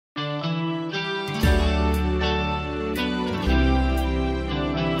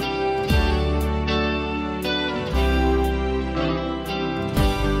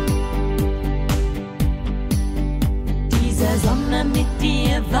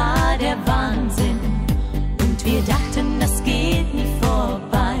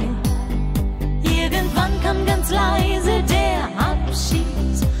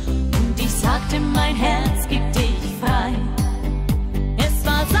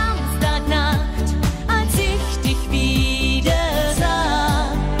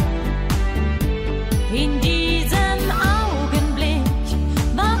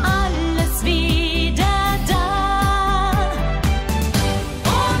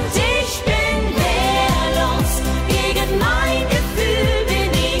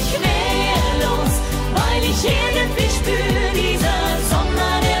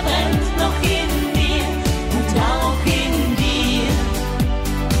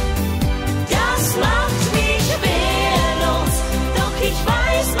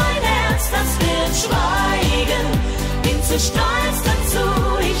stolz dazu,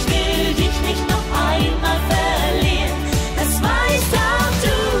 ich will dich nicht noch einmal verlieren, das weißt auch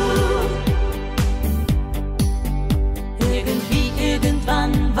du. Irgendwie,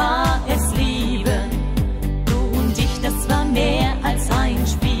 irgendwann war es Liebe, du und ich, das war mehr als ein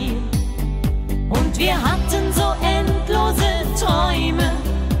Spiel. Und wir hatten so endlose Träume,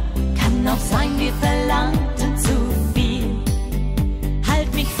 kann auch sein, wir verlangten zu viel.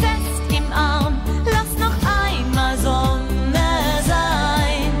 Halt mich fest im Arm, lass noch einmal Sonne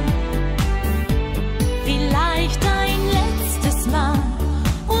sein. Vielleicht ein letztes Mal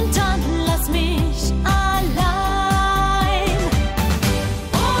und dann lass mich allein.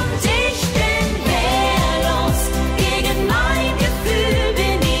 Und ich bin wehrlos, gegen mein Gefühl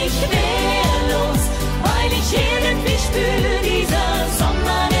bin ich wehrlos, weil ich irgendwie spüre, dieser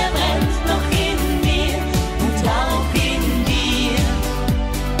Sommer, der brennt noch in mir und auch in dir.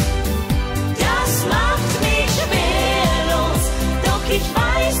 Das macht mich wehrlos, doch ich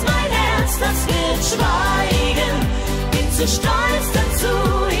weiß, mein Herz, das wird schweigen. Bin zu stolz dazu,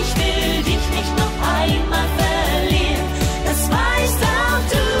 ich will dich nicht noch einmal verlieren, das weißt auch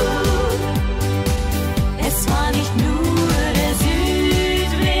du. Es war nicht nur der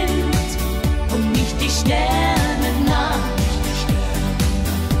Südwind und nicht die Sternennacht.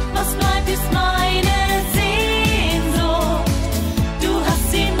 Was bleibt, ist meine Sehnsucht, du hast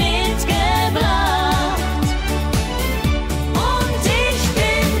sie mitgebracht. Und ich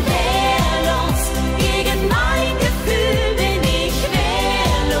bin wehrlos, gegen mein Gefühl bin ich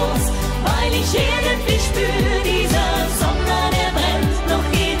wehrlos, weil ich irgendwie spüre, dieser Sommer, der brennt noch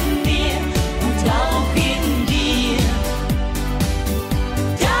in mir und auch in dir.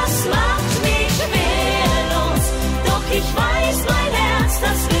 Das macht mich wehrlos, doch ich weiß, mein Herz,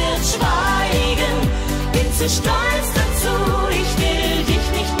 das wird schweigen. Bin zu stolz